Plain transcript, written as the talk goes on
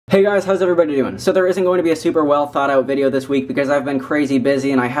Hey guys, how's everybody doing? So there isn't going to be a super well thought out video this week because I've been crazy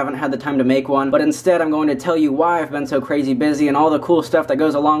busy and I haven't had the time to make one, but instead I'm going to tell you why I've been so crazy busy and all the cool stuff that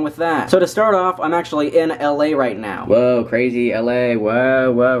goes along with that. So to start off, I'm actually in LA right now. Whoa, crazy LA,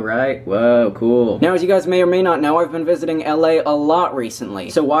 whoa, right? Whoa, cool. Now as you guys may or may not know, I've been visiting LA a lot recently.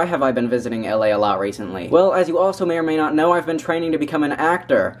 So why have I been visiting LA a lot recently? Well, as you also may or may not know, I've been training to become an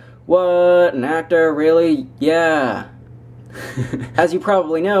actor. What? An actor? Really? Yeah. As you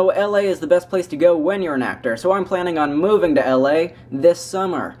probably know, LA is the best place to go when you're an actor, so I'm planning on moving to LA this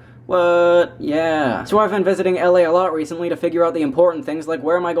summer. What? Yeah. So I've been visiting LA a lot recently to figure out the important things like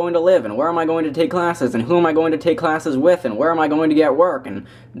where am I going to live, and where am I going to take classes, and who am I going to take classes with, and where am I going to get work, and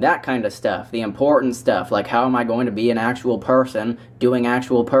that kind of stuff. The important stuff, like how am I going to be an actual person, doing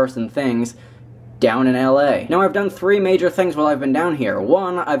actual person things, down in LA. Now I've done three major things while I've been down here.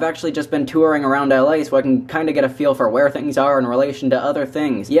 One, I've actually just been touring around LA so I can kind of get a feel for where things are in relation to other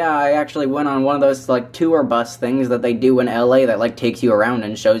things. Yeah, I actually went on one of those like tour bus things that they do in LA that like takes you around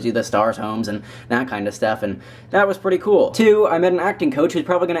and shows you the stars' homes and that kind of stuff, and that was pretty cool. Two, I met an acting coach who's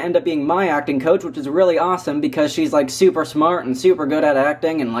probably gonna end up being my acting coach, which is really awesome because she's like super smart and super good at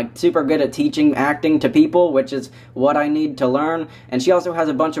acting and like super good at teaching acting to people, which is what I need to learn. And she also has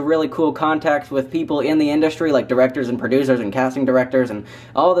a bunch of really cool contacts with people in the industry, like directors and producers and casting directors and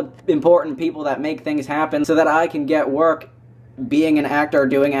all the important people that make things happen so that I can get work being an actor,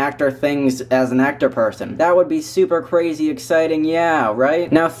 doing actor things as an actor person. That would be super crazy exciting, yeah,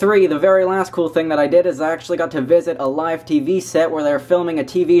 right? Now three, the very last cool thing that I did is I actually got to visit a live TV set where they're filming a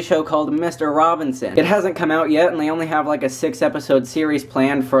TV show called Mr. Robinson. It hasn't come out yet and they only have like a 6-episode series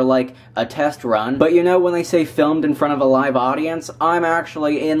planned for like a test run, but you know when they say filmed in front of a live audience, I'm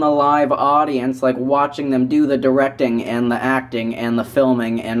actually in the live audience, like watching them do the directing and the acting and the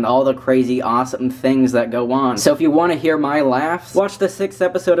filming and all the crazy awesome things that go on. So if you want to hear my laughs, watch the 6th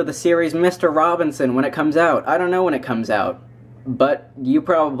episode of the series Mr. Robinson when it comes out. I don't know when it comes out, but you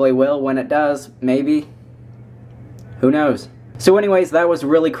probably will when it does, maybe. Who knows? So anyways, that was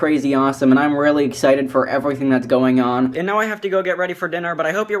really crazy awesome, and I'm really excited for everything that's going on. And now I have to go get ready for dinner, but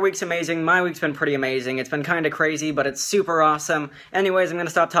I hope your week's amazing. My week's been pretty amazing. It's been kinda crazy, but it's super awesome. Anyways, I'm gonna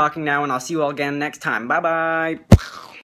stop talking now, and I'll see you all again next time. Bye-bye!